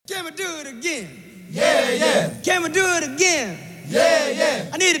Can we do it again? Yeah, yeah. Can we do it again? Yeah, yeah.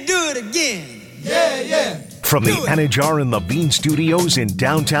 I need to do it again. Yeah, yeah. From the Anajar and Levine Studios in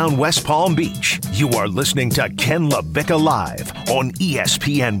downtown West Palm Beach, you are listening to Ken LaBicca Live on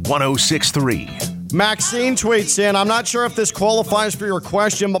ESPN 106.3. Maxine tweets in, I'm not sure if this qualifies for your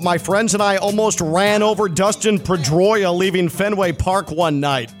question, but my friends and I almost ran over Dustin Pedroia leaving Fenway Park one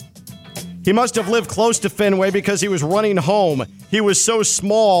night. He must have lived close to Fenway because he was running home. He was so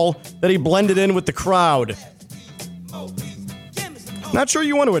small that he blended in with the crowd. Not sure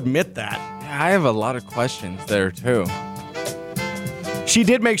you want to admit that. I have a lot of questions there, too. She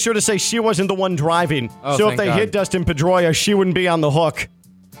did make sure to say she wasn't the one driving. Oh, so if thank they God. hit Dustin Pedroia, she wouldn't be on the hook.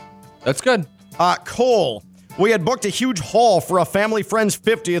 That's good. Cole, we had booked a huge haul for a family friend's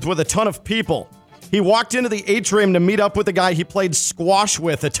 50th with a ton of people. He walked into the atrium to meet up with the guy he played squash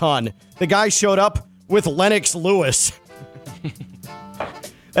with a ton. The guy showed up with Lennox Lewis.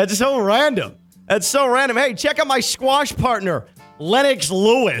 That's so random. That's so random. Hey, check out my squash partner, Lennox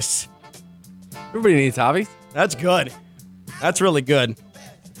Lewis. Everybody needs hobbies. That's good. That's really good.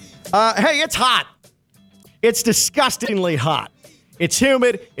 Hey, it's hot. It's disgustingly hot. It's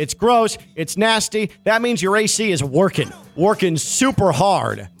humid. It's gross. It's nasty. That means your AC is working super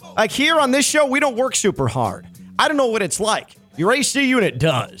hard. Like here on this show, we don't work super hard. I don't know what it's like. Your AC unit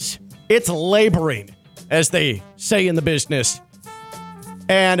does. It's laboring, as they say in the business.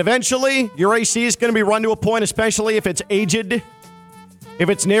 And eventually, your AC is going to be run to a point, especially if it's aged, if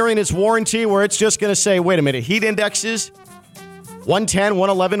it's nearing its warranty, where it's just going to say, wait a minute, heat indexes, 110,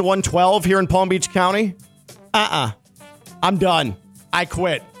 111, 112 here in Palm Beach County? I'm done. I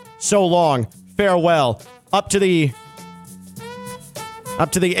quit. So long. Farewell. Up to the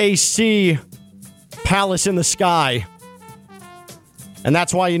AC palace in the sky. And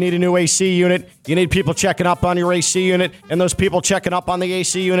that's why you need a new AC unit. You need people checking up on your AC unit. And those people checking up on the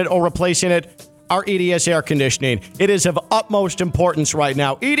AC unit or replacing it are EDS Air Conditioning. It is of utmost importance right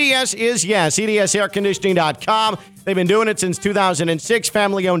now. EDS is yes. EDSAirConditioning.com. They've been doing it since 2006.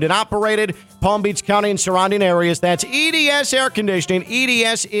 Family owned and operated. Palm Beach County and surrounding areas. That's EDS Air Conditioning.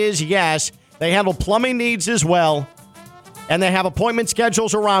 EDS is yes. They handle plumbing needs as well. And they have appointment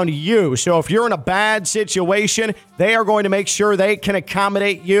schedules around you. So if you're in a bad situation, they are going to make sure they can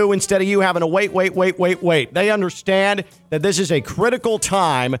accommodate you instead of you having to wait. They understand that this is a critical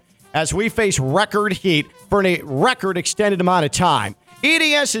time as we face record heat for a record extended amount of time.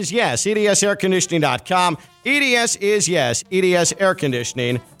 EDS is yes. EDSAirConditioning.com. EDS is yes.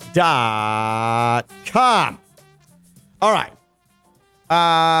 EDSAirConditioning.com. All right. Do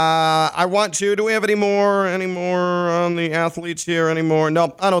we have any more on the athletes here anymore?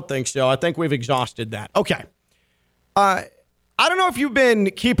 No, I don't think so. I think we've exhausted that. Okay. I don't know if you've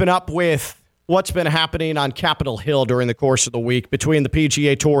been keeping up with what's been happening on Capitol Hill during the course of the week between the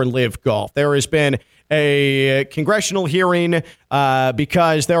PGA Tour and LIV Golf. There has been a congressional hearing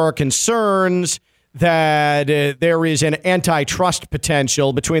because there are concerns that there is an antitrust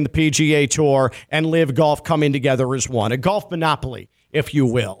potential between the PGA Tour and LIV Golf coming together as one, a golf monopoly, if you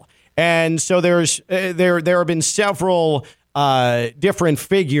will. And so there have been several different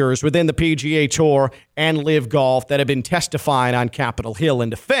figures within the PGA Tour and LIV Golf that have been testifying on Capitol Hill in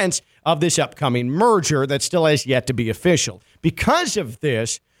defense of this upcoming merger that still has yet to be official. Because of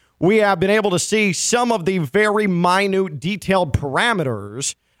this, we have been able to see some of the very minute, detailed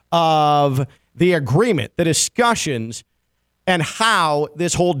parameters of the agreement, the discussions, and how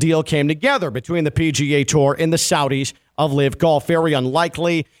this whole deal came together between the PGA Tour and the Saudis of LIV Golf. Very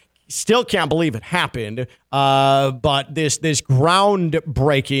unlikely. Still can't believe it happened. But this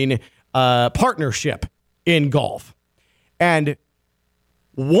groundbreaking partnership in golf. And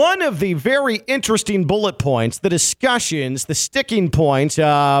one of the very interesting bullet points, the discussions, the sticking points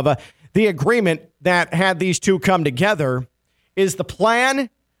of the agreement that had these two come together is the plan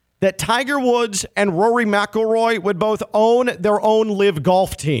that Tiger Woods and Rory McIlroy would both own their own LIV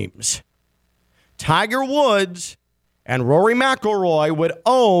Golf teams. Tiger Woods and Rory McIlroy would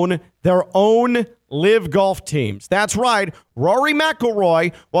own their own LIV Golf teams. That's right. Rory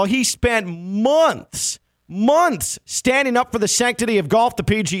McIlroy, while he spent months standing up for the sanctity of golf, the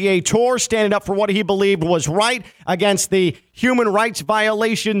PGA Tour, standing up for what he believed was right against the human rights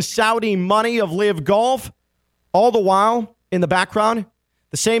violation Saudi money of LIV Golf, all the while, in the background,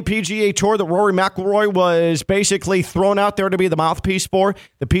 the same PGA Tour that Rory McIlroy was basically thrown out there to be the mouthpiece for,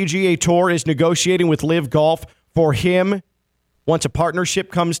 the PGA Tour is negotiating with LIV Golf for him, once a partnership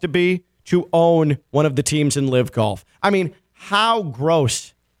comes to be, to own one of the teams in LIV Golf. I mean, how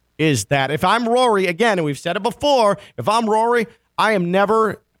gross is that? If I'm Rory, again, and we've said it before, if I'm Rory, I am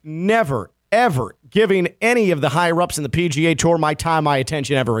never, ever giving any of the higher-ups in the PGA Tour my time, my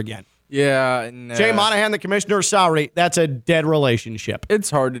attention ever again. Yeah. Jay Monahan, the commissioner, sorry, that's a dead relationship. It's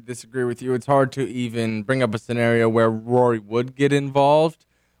hard to disagree with you. It's hard to even bring up a scenario where Rory would get involved.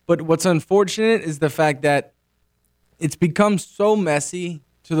 But what's unfortunate is the fact that it's become so messy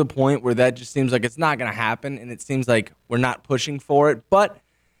to the point where that just seems like it's not going to happen, and it seems like we're not pushing for it. But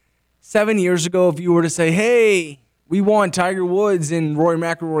 7 years ago, if you were to say, hey, we want Tiger Woods and Rory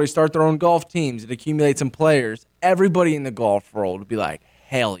McIlroy to start their own golf teams and accumulate some players, everybody in the golf world would be like,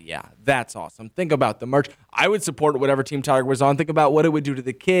 hell yeah, that's awesome. Think about the merch. I would support whatever team Tiger was on. Think about what it would do to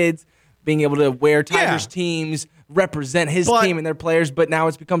the kids, being able to wear Tiger's teams, represent his team and their players. But now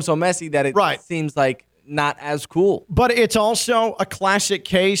it's become so messy that it seems like not as cool. But it's also a classic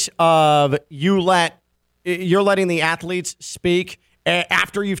case of you're letting the athletes speak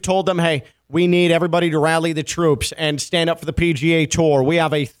after you've told them, hey, we need everybody to rally the troops and stand up for the PGA Tour. We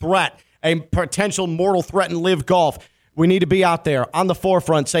have a threat, a potential mortal threat in live golf. We need to be out there on the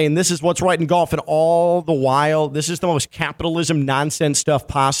forefront saying this is what's right in golf. And all the while, this is the most capitalism nonsense stuff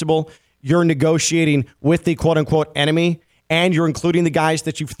possible. You're negotiating with the quote-unquote enemy, and you're including the guys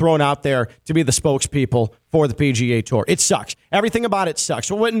that you've thrown out there to be the spokespeople for the PGA Tour. It sucks. Everything about it sucks.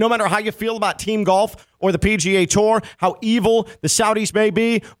 No matter how you feel about team golf or the PGA Tour, how evil the Saudis may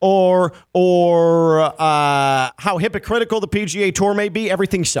be, or how hypocritical the PGA Tour may be,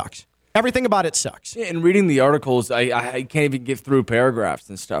 everything sucks. Everything about it sucks. Yeah, and reading the articles, I can't even get through paragraphs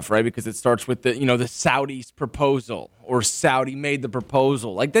and stuff, right? Because it starts with the Saudis' proposal or Saudi made the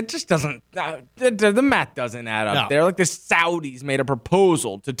proposal. Like that just doesn't the math doesn't add up there. Like the Saudis made a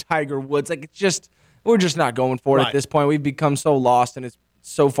proposal to Tiger Woods. Like we're just not going for it at this point. We've become so lost and it's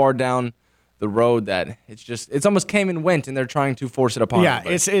so far down the road that it's almost came and went, and they're trying to force it upon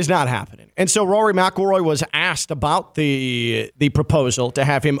everybody. It's not happening. And so Rory McIlroy was asked about the proposal to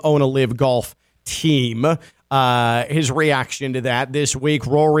have him own a live golf team. His reaction to that this week,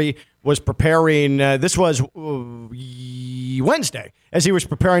 Rory was preparing, this was Wednesday, as he was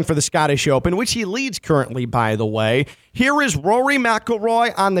preparing for the Scottish Open, which he leads currently, by the way. Here is Rory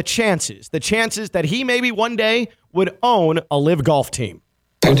McIlroy on the chances that he maybe one day would own a live golf team.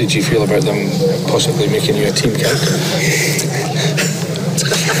 How did you feel about them possibly making you a team captain?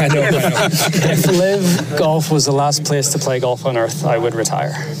 I know. If live golf was the last place to play golf on earth, I would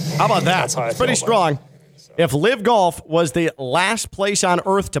retire. How about that? That's how I feel pretty strong. So. If live golf was the last place on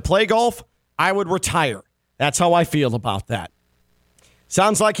earth to play golf, I would retire. That's how I feel about that.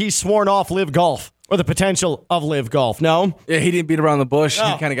 Sounds like he's sworn off live golf or the potential of live golf. No? Yeah, he didn't beat around the bush.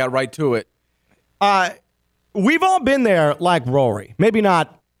 No. He kind of got right to it. We've all been there like Rory. Maybe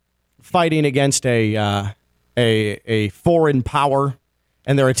not fighting against a foreign power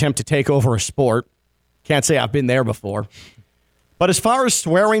and their attempt to take over a sport. Can't say I've been there before. But as far as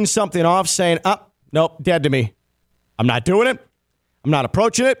swearing something off, saying, nope, dead to me. I'm not doing it. I'm not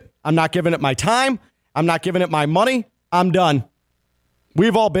approaching it. I'm not giving it my time. I'm not giving it my money. I'm done.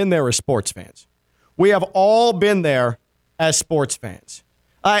 We've all been there as sports fans. We have all been there as sports fans.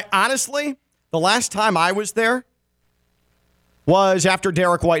 Honestly, the last time I was there was after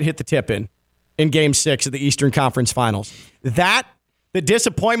Derek White hit the tip in Game 6 of the Eastern Conference Finals. The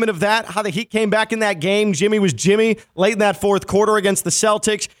disappointment of that, how the Heat came back in that game. Jimmy was Jimmy late in that fourth quarter against the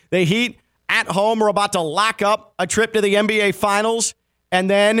Celtics. The Heat at home were about to lock up a trip to the NBA Finals. And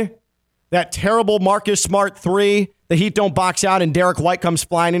then that terrible Marcus Smart 3, the Heat don't box out and Derek White comes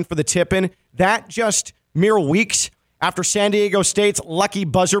flying in for the tip-in. That just mere weeks after San Diego State's lucky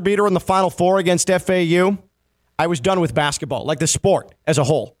buzzer beater in the Final Four against FAU, I was done with basketball, like the sport as a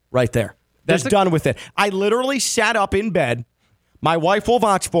whole, right there. Just done with it. I literally sat up in bed. My wife will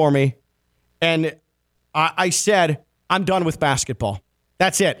vouch for me, and I said, I'm done with basketball.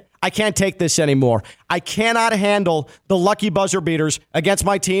 That's it. I can't take this anymore. I cannot handle the lucky buzzer beaters against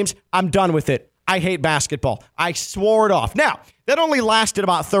my teams. I'm done with it. I hate basketball. I swore it off. Now, that only lasted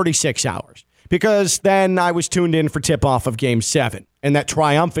about 36 hours. Because then I was tuned in for tip-off of Game 7 and that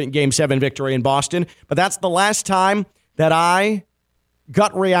triumphant Game 7 victory in Boston. But that's the last time that I,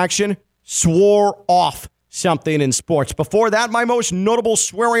 gut reaction, swore off something in sports. Before that, my most notable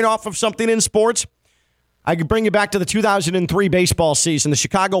swearing off of something in sports, I could bring you back to the 2003 baseball season. The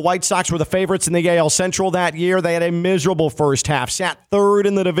Chicago White Sox were the favorites in the AL Central that year. They had a miserable first half, sat third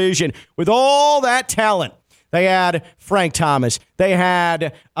in the division with all that talent. They had Frank Thomas. They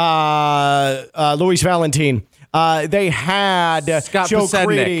had Luis Valentin. They had Scott Joe Pasednik.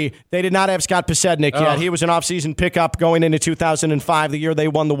 Creedy. They did not have Scott Pasednik yet. He was an offseason pickup going into 2005, the year they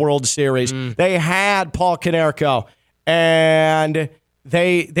won the World Series. They had Paul Konerko. And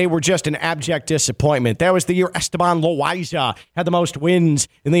they were just an abject disappointment. That was the year Esteban Loaiza had the most wins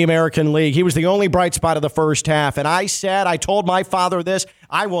in the American League. He was the only bright spot of the first half. And I told my father this,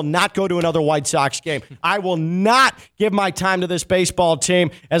 I will not go to another White Sox game. I will not give my time to this baseball team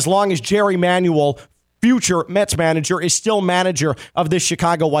as long as Jerry Manuel, future Mets manager, is still manager of this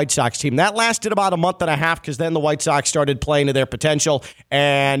Chicago White Sox team. That lasted about a month and a half because then the White Sox started playing to their potential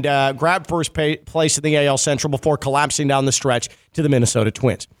and grabbed first place in the AL Central before collapsing down the stretch to the Minnesota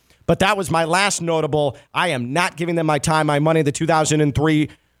Twins. But that was my last notable. I am not giving them my time, my money, the 2003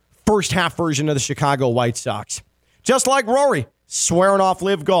 first half version of the Chicago White Sox. Just like Rory, swearing off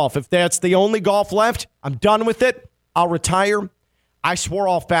Live Golf. If that's the only golf left, I'm done with it. I'll retire. I swore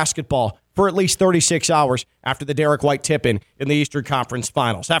off basketball for at least 36 hours after the Derek White tip-in the Eastern Conference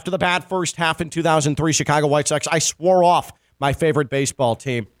Finals. After the bad first half in 2003 Chicago White Sox, I swore off my favorite baseball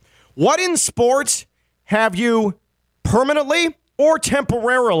team. What in sports have you permanently or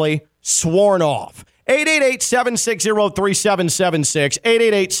temporarily sworn off? 888-760-3776,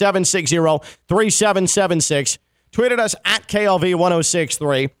 888-760-3776. Tweeted us at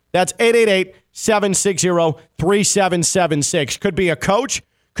KLV1063. That's 888-760-3776. Could be a coach.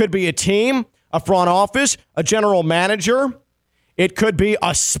 Could be a team, a front office, a general manager. It could be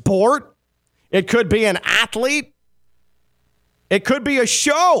a sport. It could be an athlete. It could be a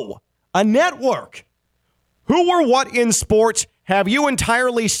show, a network. Who or what in sports have you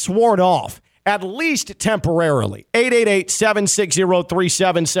entirely sworn off, at least temporarily?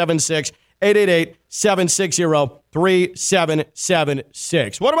 888-760-3776.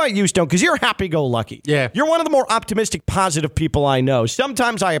 888-760-3776. What about you, Stone? Because you're happy-go-lucky. Yeah. You're one of the more optimistic, positive people I know.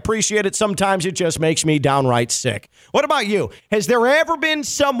 Sometimes I appreciate it. Sometimes it just makes me downright sick. What about you? Has there ever been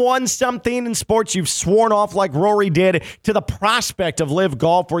someone, something in sports you've sworn off like Rory did to the prospect of Live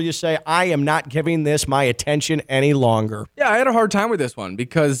Golf where you say, I am not giving this my attention any longer? Yeah, I had a hard time with this one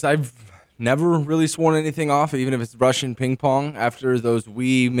because I've never really sworn anything off, even if it's Russian ping pong after those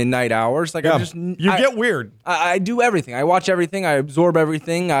wee midnight hours. Like, Yeah, I get weird. I do everything. I watch everything. I absorb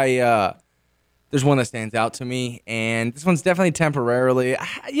everything. There's one that stands out to me, and this one's definitely temporarily.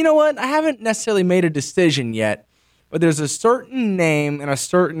 You know what? I haven't necessarily made a decision yet, but there's a certain name in a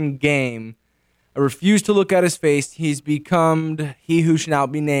certain game. I refuse to look at his face. He's become he who should now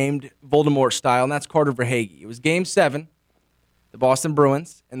be named Voldemort style, and that's Carter Verhaeghe. It was Game 7. The Boston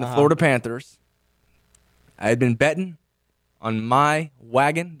Bruins and the Florida Panthers. I had been betting on my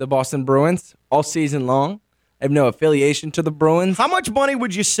wagon, the Boston Bruins, all season long. I have no affiliation to the Bruins. How much money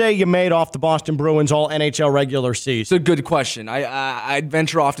would you say you made off the Boston Bruins all NHL regular season? It's a good question. I'd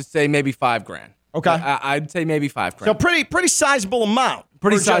venture off to say maybe $5,000. Okay. I'd say maybe $5,000. So pretty sizable amount.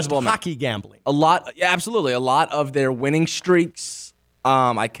 Pretty for sizable just amount. Hockey gambling. A lot, yeah, absolutely. A lot of their winning streaks.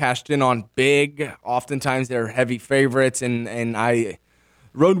 I cashed in on big. Oftentimes they're heavy favorites, and I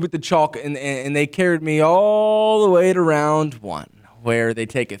rode with the chalk, and they carried me all the way to round one, where they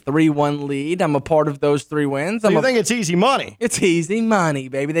take a 3-1 lead. I'm a part of those 3 wins. So you think it's easy money? It's easy money,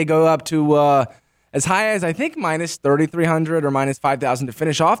 baby. They go up to as high as, I think, minus 3,300 or minus 5,000 to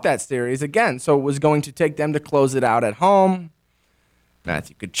finish off that series again. So it was going to take them to close it out at home.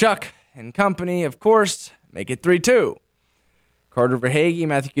 Matthew Tkachuk and company, of course, make it 3-2. Carter Verhaeghe,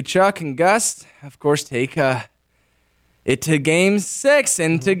 Matthew Tkachuk, and Gus, of course, take it to Game 6.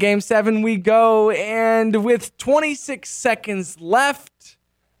 And to Game 7 we go. And with 26 seconds left,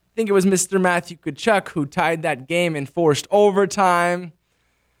 I think it was Mr. Matthew Tkachuk who tied that game and forced overtime.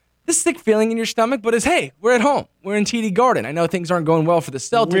 This sick feeling in your stomach, but hey, we're at home. We're in TD Garden. I know things aren't going well for the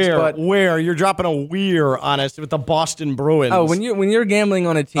Celtics, but You're dropping a weir on us with the Boston Bruins. Oh, when you're gambling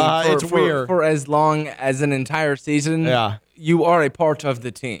on a team it's weird. for as long as an entire season, Yeah. You are a part of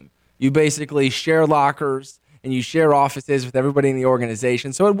the team. You basically share lockers and you share offices with everybody in the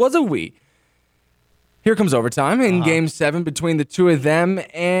organization. So it was a we. Here comes overtime in Game 7 between the two of them,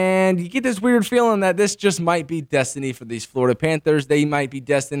 and you get this weird feeling that this just might be destiny for these Florida Panthers. They might be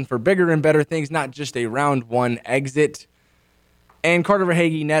destined for bigger and better things, not just a round one exit. And Carter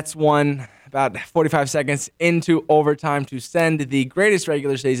Verhaeghe nets one about 45 seconds into overtime to send the greatest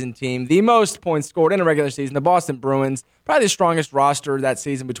regular season team, the most points scored in a regular season, the Boston Bruins, probably the strongest roster that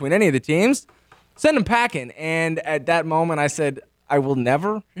season between any of the teams, send them packing. And at that moment, I said, I will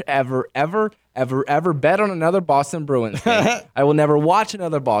never, ever, ever, ever, ever bet on another Boston Bruins game. I will never watch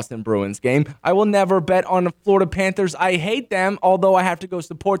another Boston Bruins game. I will never bet on the Florida Panthers. I hate them, although I have to go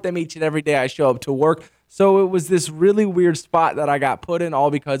support them each and every day I show up to work. So it was this really weird spot that I got put in,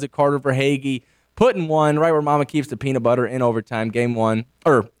 all because of Carter Verhaeghe putting one right where Mama keeps the peanut butter in overtime,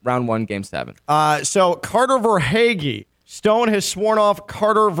 round 1, Game 7. So Carter Verhaeghe, Stone has sworn off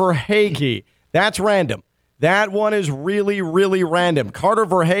Carter Verhaeghe. That's random. That one is really, really random. Carter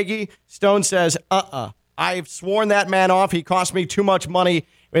Verhage, Stone says, I've sworn that man off. He cost me too much money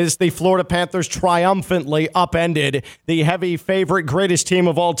as the Florida Panthers triumphantly upended the heavy favorite, greatest team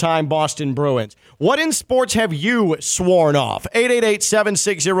of all time, Boston Bruins. What in sports have you sworn off?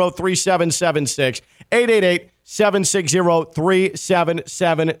 888-760-3776.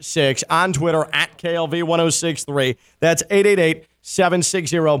 888-760-3776. On Twitter, at KLV1063. That's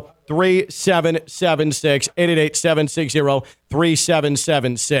 888-760-3776.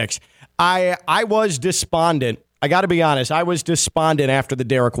 888-760-3776. I was despondent. I got to be honest. I was despondent after the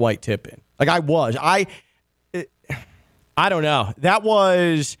Derek White tip-in. Like, I was. I don't know. That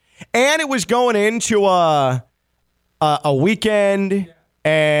was... And it was going into a weekend,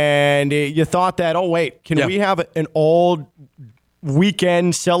 and you thought that, oh, wait, can we have an old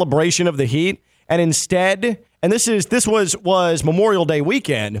weekend celebration of the Heat? And instead, and this was Memorial Day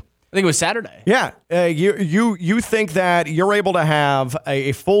weekend. I think it was Saturday. Yeah. You think that you're able to have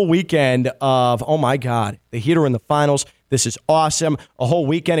a full weekend of, oh, my God, the Heat are in the finals. This is awesome. A whole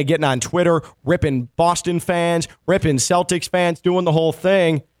weekend of getting on Twitter, ripping Boston fans, ripping Celtics fans, doing the whole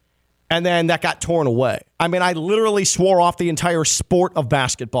thing. And then that got torn away. I mean, I literally swore off the entire sport of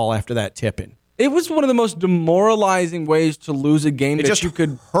basketball after that tip-in. It was one of the most demoralizing ways to lose a game that you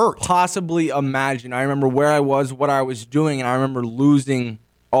could possibly imagine. I remember where I was, what I was doing, and I remember losing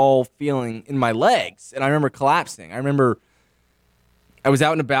all feeling in my legs. And I remember collapsing. I remember I was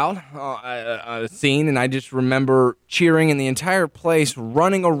out and about a scene, and I just remember cheering, and the entire place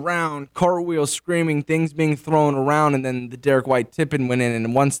running around, cartwheels, screaming, things being thrown around, and then the Derek White tip-in went in,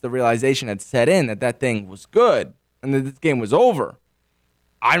 and once the realization had set in that thing was good and that this game was over,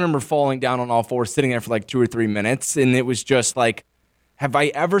 I remember falling down on all fours, sitting there for like 2 or 3 minutes, and it was just like, have I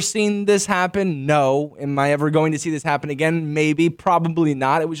ever seen this happen? No. Am I ever going to see this happen again? Maybe. Probably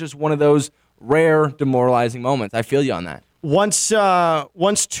not. It was just one of those rare, demoralizing moments. I feel you on that. Once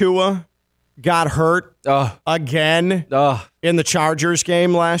Tua got hurt again in the Chargers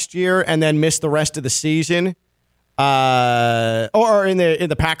game last year and then missed the rest of the season, or in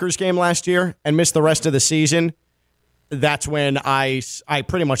the Packers game last year and missed the rest of the season, that's when I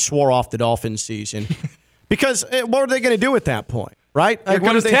pretty much swore off the Dolphins season. Because what were they going to do at that point, right? Here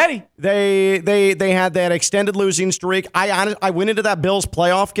comes Teddy. They had that extended losing streak. I went into that Bills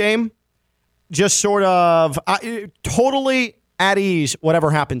playoff game just sort of totally at ease. Whatever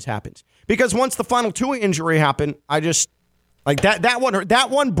happens, happens. Because once the final Tua injury happened, I just like that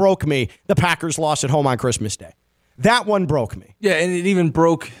one broke me. The Packers lost at home on Christmas Day. That one broke me. Yeah, and it even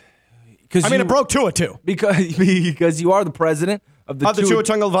broke. It broke Tua too. Because you are the president of the Tua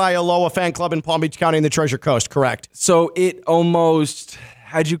Tagovailoa fan club in Palm Beach County and the Treasure Coast. Correct. So it almost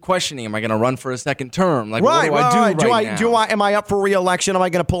had you questioning, am I going to run for a second term? Like, what do I do right now? Am I up for re-election? Am I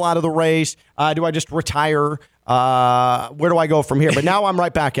going to pull out of the race? Do I just retire? Where do I go from here? But now I'm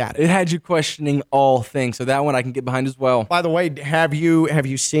right back at it. It had you questioning all things. So that one I can get behind as well. By the way, have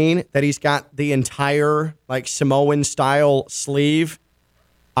you seen that he's got the entire like Samoan style sleeve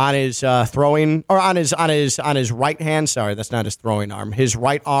on his throwing, or on his right hand? Sorry, that's not his throwing arm. His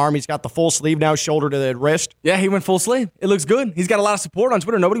right arm. He's got the full sleeve now, shoulder to the wrist. Yeah, he went full sleeve. It looks good. He's got a lot of support on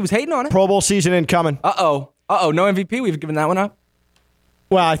Twitter. Nobody was hating on it. Pro Bowl season incoming. No MVP. We've given that one up.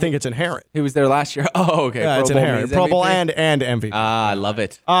 Well, I think it's inherent. He was there last year. Oh, okay. Yeah, it's inherent. Pro Bowl and MVP. I love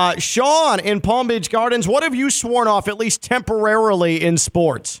it. Sean in Palm Beach Gardens, what have you sworn off, at least temporarily, in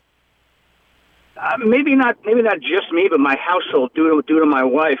sports? Maybe not just me, but my household, due to my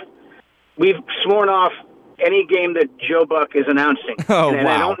wife. We've sworn off any game that Joe Buck is announcing. Oh, and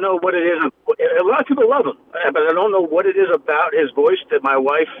wow. I don't know what it is. A lot of people love him, but I don't know what it is about his voice that my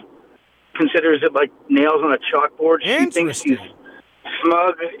wife considers it like nails on a chalkboard. She thinks he's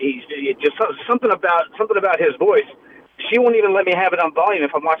smug. He's just something about his voice. She won't even let me have it on volume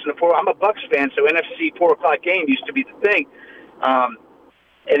if I'm watching the 4. I'm a Bucks fan, so NFC 4:00 game used to be the thing.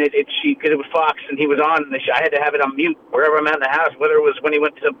 And because it was Fox and he was on, and I had to have it on mute wherever I'm at in the house. Whether it was when he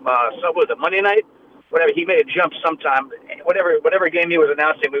went to was it Monday night, whatever, he made a jump sometime. Whatever game he was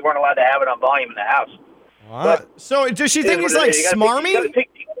announcing, we weren't allowed to have it on volume in the house. What? So does she think he's like smarmy?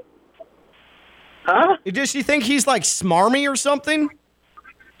 Huh? Does she think he's like smarmy or something?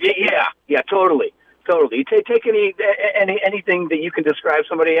 Yeah, totally. You take anything that you can describe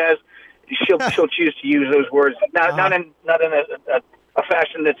somebody as, she'll choose to use those words. Not in a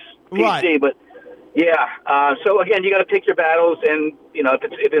fashion that's PC, right. But yeah. So again, you got to pick your battles, and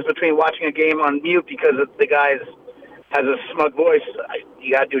if it's between watching a game on mute because the guy has a smug voice,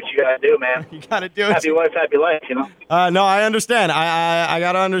 you got to do what you got to do, man. You got to do it. Happy wife, happy life. No, I understand. I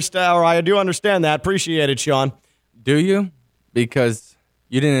got to understand, or I do understand that. Appreciate it, Sean. Do you? Because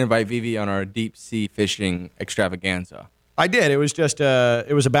You didn't invite Vivi on our deep sea fishing extravaganza. I did. It was just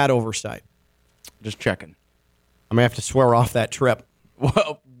it was a bad oversight. Just checking. I'm going to have to swear off that trip.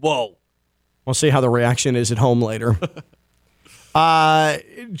 Whoa. We'll see how the reaction is at home later.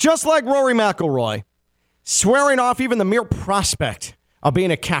 Just like Rory McIlroy, swearing off even the mere prospect of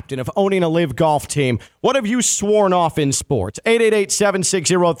being a captain, of owning a live golf team. What have you sworn off in sports?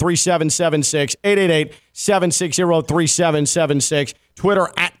 888-760-3776, 888-760-3776, Twitter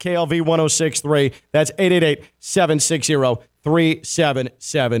at KLV1063. That's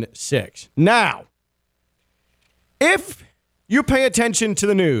 888-760-3776. Now, if you pay attention to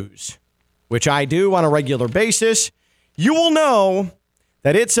the news, which I do on a regular basis, you will know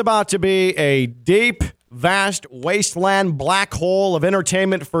that it's about to be a deep, vast wasteland black hole of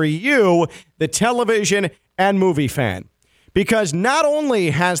entertainment for you, the television and movie fan. Because not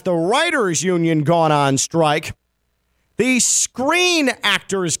only has the Writers Union gone on strike, the Screen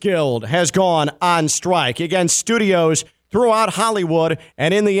Actors Guild has gone on strike against studios throughout Hollywood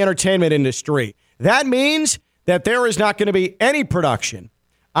and in the entertainment industry. That means that there is not going to be any production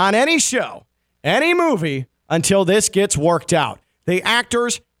on any show, any movie, until this gets worked out. The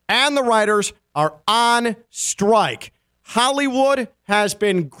actors and the writers are on strike. Hollywood has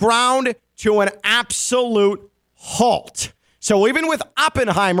been ground to an absolute halt. So even with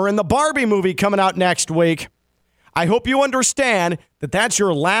Oppenheimer and the Barbie movie coming out next week, I hope you understand that that's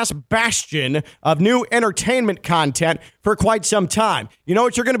your last bastion of new entertainment content for quite some time. You know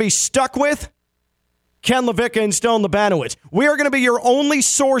what you're going to be stuck with? Ken LaVicka and Stone Labanowitz. We are going to be your only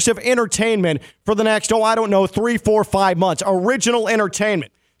source of entertainment for the next, 3, 4, 5 months. Original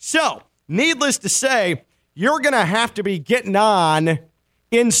entertainment. So, needless to say, you're going to have to be getting on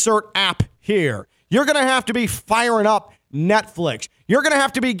insert app here. You're going to have to be firing up Netflix. You're going to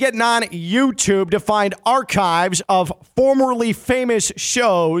have to be getting on YouTube to find archives of formerly famous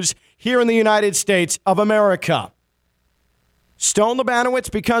shows here in the United States of America. Stone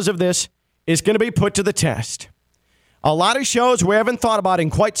Labanowitz, because of this, is going to be put to the test. A lot of shows we haven't thought about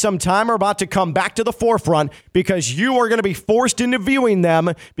in quite some time are about to come back to the forefront because you are going to be forced into viewing them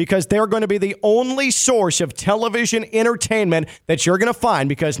because they're going to be the only source of television entertainment that you're going to find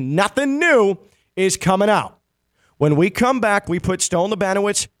because nothing new is coming out. When we come back, we put Stone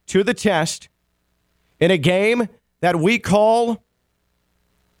Labanowitz to the test in a game that we call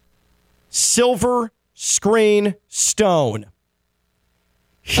Silver Screen Stone.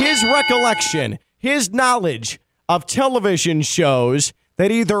 His recollection, his knowledge of television shows that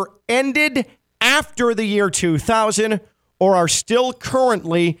either ended after the year 2000 or are still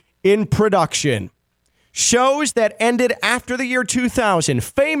currently in production. Shows that ended after the year 2000,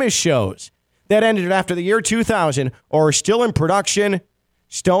 famous shows that ended after the year 2000 or are still in production.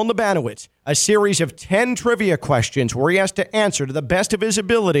 Stone Labanowitz, a series of 10 trivia questions where he has to answer to the best of his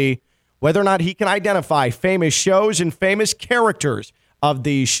ability whether or not he can identify famous shows and famous characters of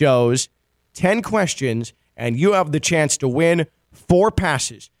these shows. 10 questions, and you have the chance to win 4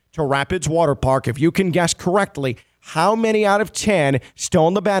 passes to Rapids Water Park. If you can guess correctly how many out of 10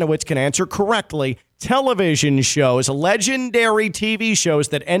 Stone Labanowitz can answer correctly, television shows, legendary TV shows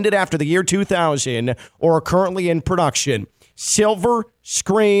that ended after the year 2000 or are currently in production. Silver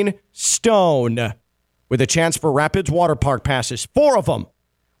Screen Stone with a chance for Rapids Water Park passes. 4 of them.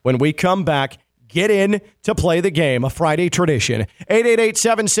 When we come back, get in to play the game, a Friday tradition.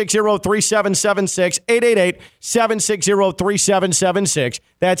 888-760-3776, 888-760-3776.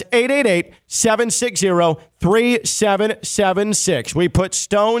 That's 888-760-3776. We put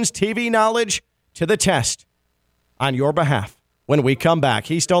Stone's TV knowledge to the test on your behalf when we come back.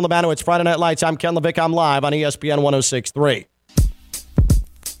 He's Stone Labanowitz, Friday Night Lights. I'm Ken LaVicka. I'm live on ESPN 106.3.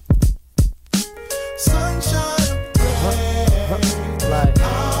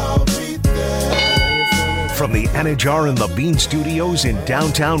 From the Anajar and the Bean Studios in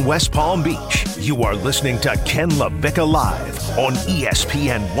downtown West Palm Beach, you are listening to Ken LaVicka Live on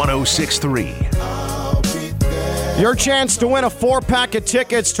ESPN 106.3. Your chance to win a 4-pack of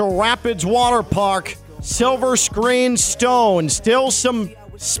tickets to Rapids Water Park, Silver Screen Stone. Still some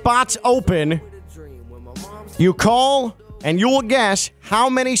spots open. You call and you will guess how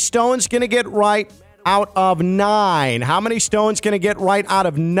many Stone's going to get right out of 9. How many Stone's going to get right out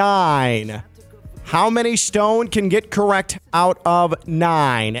of 9? How many Stone can get correct out of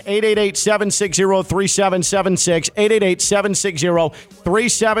 9? 888-760-3776,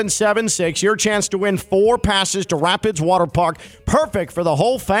 888-760-3776. Your chance to win 4 passes to Rapids Water Park. Perfect for the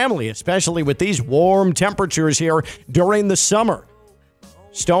whole family, especially with these warm temperatures here during the summer.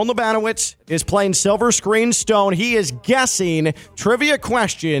 Stone Labanowitz is playing Silver Screen Stone. He is guessing trivia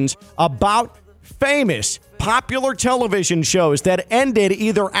questions about famous, popular television shows that ended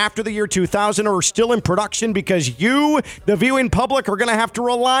either after the year 2000 or are still in production because you, the viewing public, are going to have to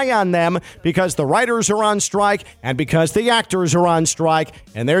rely on them because the writers are on strike and because the actors are on strike,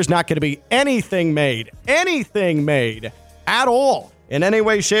 and there's not going to be anything made at all in any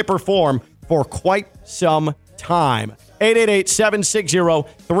way, shape, or form for quite some time.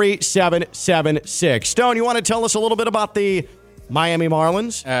 888-760-3776. Stone, you want to tell us a little bit about the Miami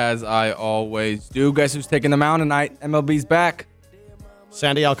Marlins? As I always do. Guess who's taking the mound tonight? MLB's back.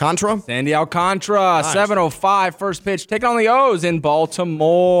 Sandy Alcantara? Sandy Alcantara, Nice. 7:05 first pitch, taking on the O's in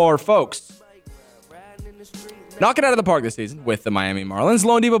Baltimore, folks. Knock it out of the park this season with the Miami Marlins.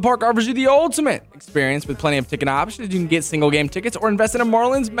 Lone Depot Park offers you the ultimate experience with plenty of ticket options. You can get single-game tickets or invest in a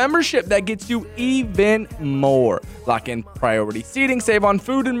Marlins membership that gets you even more. Lock in priority seating, save on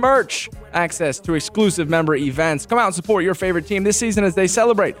food and merch, access to exclusive member events. Come out and support your favorite team this season as they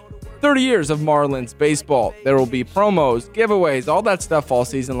celebrate 30 years of Marlins baseball. There will be promos, giveaways, all that stuff all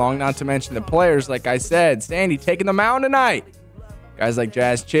season long, not to mention the players, like I said. Sandy taking the mound tonight. Guys like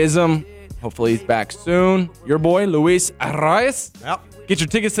Jazz Chisholm. Hopefully he's back soon. Your boy, Luis Arraez. Yep. Get your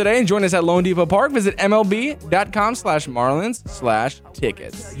tickets today and join us at Lone Depot Park. Visit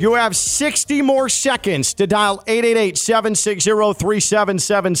MLB.com/Marlins/tickets. You have 60 more seconds to dial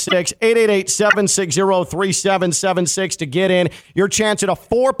 888-760-3776, 888-760-3776 to get in your chance at a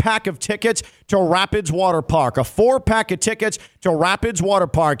 4-pack of tickets to Rapids Water Park. A 4-pack of tickets to Rapids Water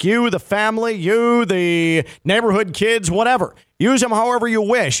Park. You, the family, you, the neighborhood kids, whatever. Use them however you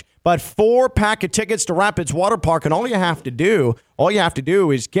wish. But 4-pack of tickets to Rapids Water Park, and all you have to do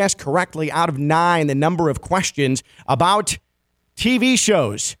is guess correctly out of 9 the number of questions about TV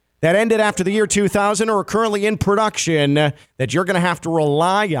shows that ended after the year 2000 or are currently in production that you're going to have to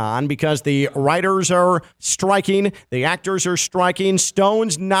rely on because the writers are striking, the actors are striking.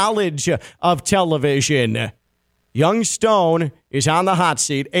 Stone's knowledge of television. Young Stone is on the hot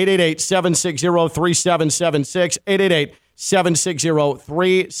seat. 888-760-3776,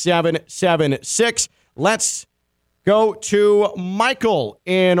 888-760-3776. Let's go to Michael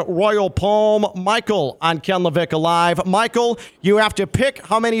in Royal Palm. Michael on Ken LaVicka Live. Michael, you have to pick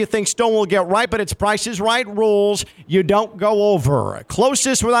how many you think Stone will get right, but it's Price is Right rules. You don't go over.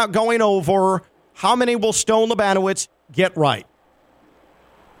 Closest without going over. How many will Stone Labanowitz get right?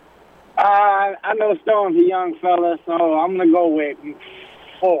 I know Stone's a young fella, so I'm going to go with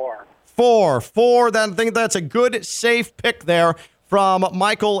 4. 4. I think that's a good, safe pick there from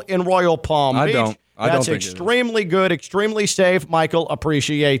Michael in Royal Palm Beach. That's extremely good, extremely safe. Michael,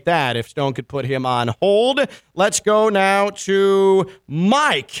 appreciate that. If Stone could put him on hold. Let's go now to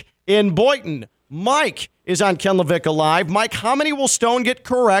Mike in Boynton. Mike is on Ken LaVicka Live. Mike, how many will Stone get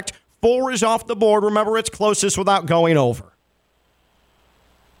correct? 4 is off the board. Remember, it's closest without going over.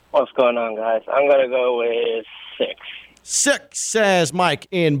 What's going on, guys? I'm going to go with 6. 6, says Mike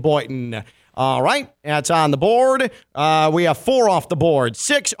in Boynton. All right, that's on the board. We have 4 off the board,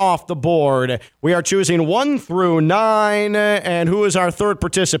 6 off the board. We are choosing 1 through 9. And who is our third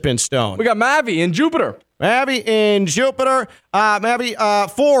participant, Stone? We got Mavi in Jupiter. Mavi in Jupiter. Mavi,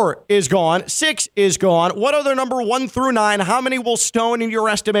 4 is gone. 6 is gone. What other number 1 through 9? How many will Stone, in your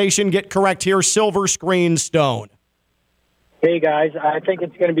estimation, get correct here? Silver screen, Stone. Hey, guys, I think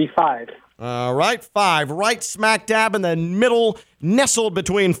it's going to be 5. All right, 5. Right smack dab in the middle, nestled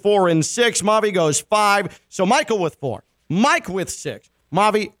between 4 and 6. Mavi goes 5. So Michael with 4. Mike with 6.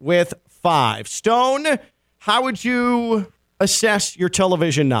 Mavi with 5. Stone, how would you assess your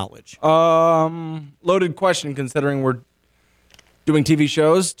television knowledge? Loaded question considering we're doing TV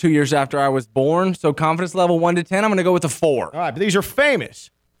shows 2 years after I was born. So confidence level 1 to 10, I'm going to go with a 4. All right, but these are famous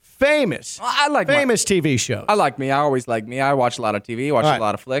TV shows. I like Me. I always like Me. I watch a lot of TV, watch a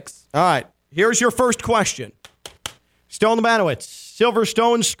lot of flicks. All right, here's your first question. Stone Labanowitz, Silver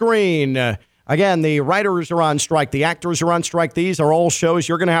Stone screen. Again, the writers are on strike. The actors are on strike. These are all shows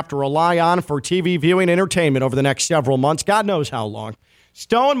you're going to have to rely on for TV viewing entertainment over the next several months. God knows how long.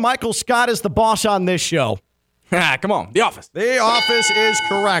 Stone, Michael Scott is the boss on this show. Come on, The Office. The Office is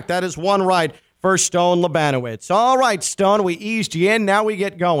correct. That is 1 right for Stone Labanowitz. All right, Stone, we eased you in. Now we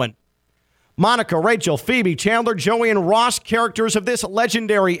get going. Monica, Rachel, Phoebe, Chandler, Joey, and Ross, characters of this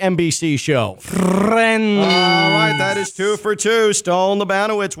legendary NBC show. Friends. All right, that is 2 for 2. Stone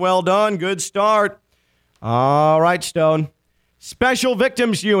Labanowitz, well done. Good start. All right, Stone. Special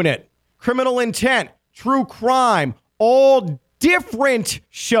Victims Unit, Criminal Intent, True Crime, all different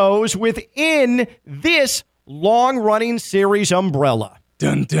shows within this long-running series umbrella.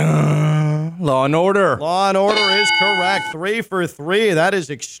 Dun, dun. Law and Order. Law and Order is correct. 3 for 3. That is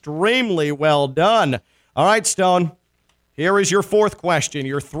extremely well done. All right, Stone. Here is your fourth question.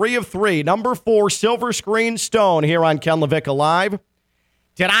 You're 3 of 3. Number 4, Silver Screen Stone here on Ken LaVicka Live.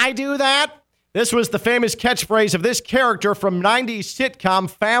 Did I do that? This was the famous catchphrase of this character from 90s sitcom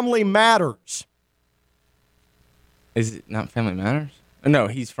Family Matters. Is it not Family Matters? No,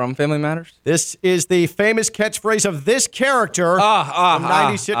 he's from Family Matters? This is the famous catchphrase of this character from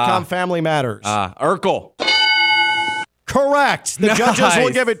 90s sitcom Family Matters. Urkel. Correct. The judges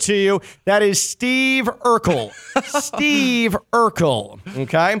will give it to you. That is Steve Urkel. Steve Urkel.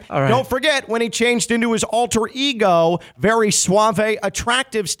 Okay? All right. Don't forget, when he changed into his alter ego, very suave,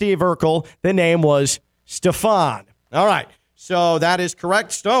 attractive Steve Urkel, the name was Stefan. All right. So that is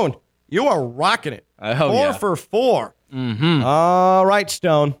correct. Stone, you are rocking it. 4 for 4. Mm-hmm. All right,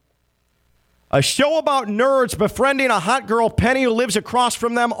 Stone. A show about nerds befriending a hot girl, Penny, who lives across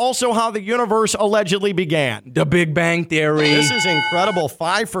from them. Also how the universe allegedly began. The Big Bang Theory. This is incredible.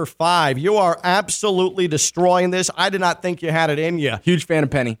 5 for 5. You are absolutely destroying this. I did not think you had it in you. Huge fan of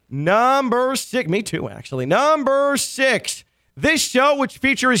Penny. Number 6. Me too, actually. Number 6. This show, which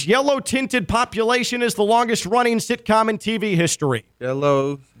features yellow-tinted population, is the longest-running sitcom in TV history.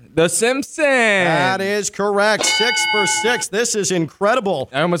 The Simpsons. That is correct. 6 for 6. This is incredible.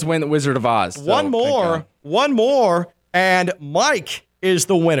 I almost win the Wizard of Oz. One more, and Mike is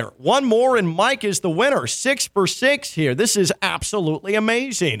the winner. One more, and Mike is the winner. 6 for 6 here. This is absolutely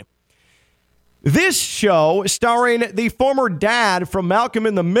amazing. This show, starring the former dad from Malcolm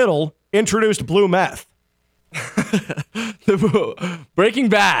in the Middle, introduced blue meth. Breaking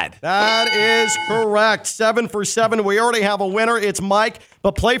Bad. That is correct. 7 for 7. We already have a winner. It's Mike,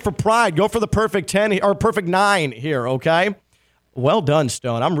 but play for pride. Go for the perfect 10 or perfect 9 here, okay? Well done,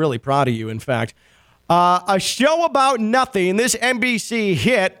 Stone. I'm really proud of you, in fact. A show about nothing. This NBC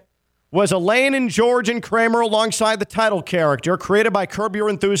hit was Elaine and George and Kramer alongside the title character, created by Curb Your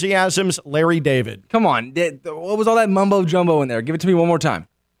Enthusiasm's Larry David. Come on. What was all that mumbo jumbo in there? Give it to me one more time.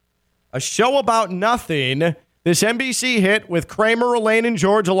 A show about nothing. This NBC hit with Kramer, Elaine, and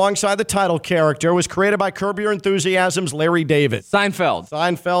George alongside the title character was created by Curb Your Enthusiasm's Larry David. Seinfeld.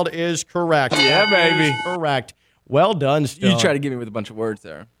 Seinfeld is correct. Yeah, baby. Correct. Well done, Stone. You tried to get me with a bunch of words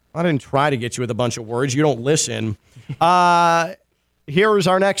there. I didn't try to get you with a bunch of words. You don't listen. Here is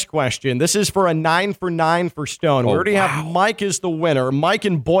our next question. This is for a 9 for 9 for Stone. We already have Mike as the winner. Mike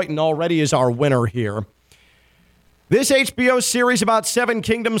and Boynton already is our winner here. This HBO series about 7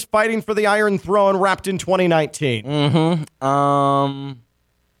 kingdoms fighting for the Iron Throne wrapped in 2019. Mm-hmm.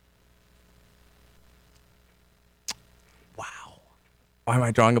 Wow. Why am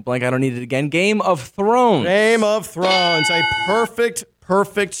I drawing a blank? I don't need it again. Game of Thrones. Game of Thrones. A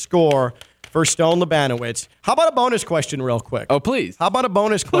perfect score for Stone Labanowitz. How about a bonus question real quick? Oh, please. How about a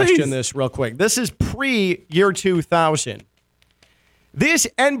bonus question this real quick? This is pre-year 2000. This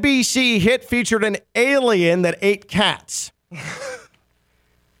NBC hit featured an alien that ate cats. Alien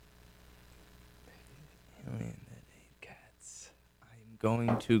that ate cats. I'm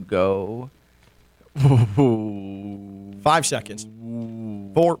going to go. 5 seconds.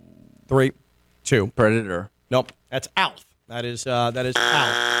 4, 3, 2. Predator. Nope, that's Alf. That is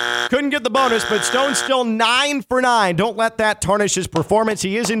Alf. Couldn't get the bonus, but Stone's still 9 for 9. Don't let that tarnish his performance.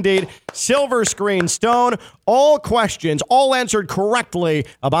 He is indeed Silver Screen Stone. All questions, all answered correctly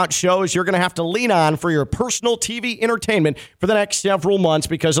about shows you're going to have to lean on for your personal TV entertainment for the next several months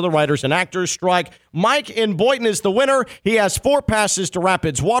because of the writers and actors strike. Mike in Boynton is the winner. He has 4 passes to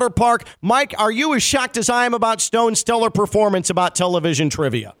Rapids Water Park. Mike, are you as shocked as I am about Stone's stellar performance about television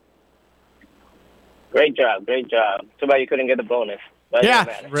trivia? Great job. Too bad you couldn't get the bonus. But yeah,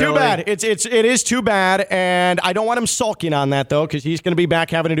 too bad. It is too bad, and I don't want him sulking on that, though, because he's going to be back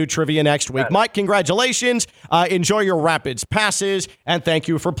having to do trivia next week. Mike, congratulations. Enjoy your Rapids passes, and thank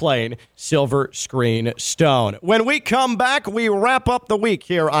you for playing Silver Screen Stone. When we come back, we wrap up the week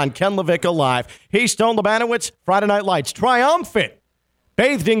here on Ken LaVicka Live. He's Stone Labanowitz, Friday Night Lights, triumphant,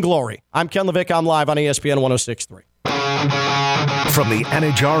 bathed in glory. I'm Ken LaVicka. I'm live on ESPN 106.3. From the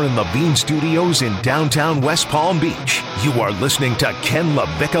Anajar and Levine Studios in downtown West Palm Beach, you are listening to Ken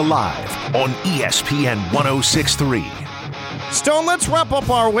LaVicka Live on ESPN 106.3. Stone, let's wrap up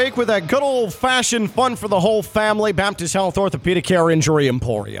our week with a good old-fashioned fun for the whole family Baptist Health Orthopedic Care Injury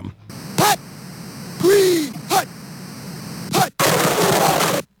Emporium. Hut! Green! Hut! Hut!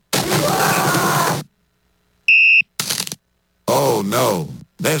 Oh, no.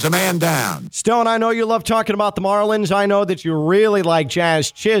 There's a man down. Stone, I know you love talking about the Marlins. I know that you really like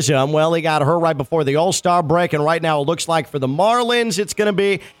Jazz Chisholm. Well, he got hurt right before the All-Star break, and right now it looks like for the Marlins it's going to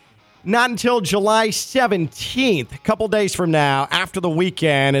be not until July 17th, a couple days from now, after the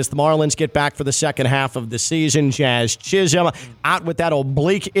weekend, as the Marlins get back for the second half of the season. Jazz Chisholm out with that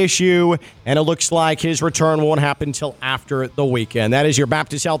oblique issue, and it looks like his return won't happen until after the weekend. That is your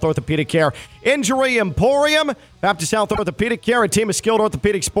Baptist Health Orthopedic Care Injury Emporium. Baptist Health Orthopedic Care, a team of skilled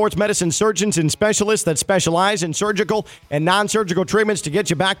orthopedic sports medicine surgeons and specialists that specialize in surgical and non-surgical treatments to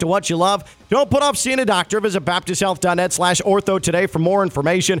get you back to what you love. Don't put off seeing a doctor. Visit baptisthealth.net/ortho today for more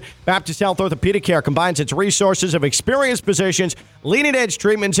information. Baptist Health Orthopedic Care combines its resources of experienced physicians, leading-edge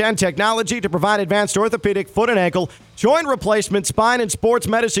treatments, and technology to provide advanced orthopedic, foot and ankle, joint replacement, spine, and sports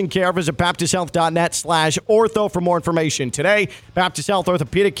medicine care. Visit baptisthealth.net/ortho for more information today. Baptist Health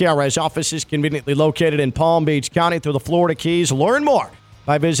Orthopedic Care has offices conveniently located in Palm Beach County through the Florida Keys. Learn more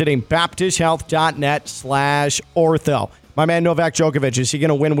by visiting baptisthealth.net/ortho. My man Novak Djokovic, is he going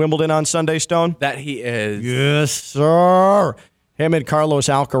to win Wimbledon on Sunday, Stone? That he is. Yes, sir. Him and Carlos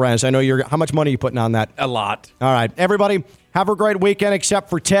Alcaraz. I know how much money are you putting on that? A lot. All right. Everybody, have a great weekend except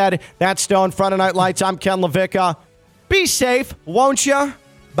for Ted. That's Stone. Friday Night Lights. I'm Ken LaVicka. Be safe, won't you?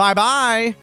 Bye-bye.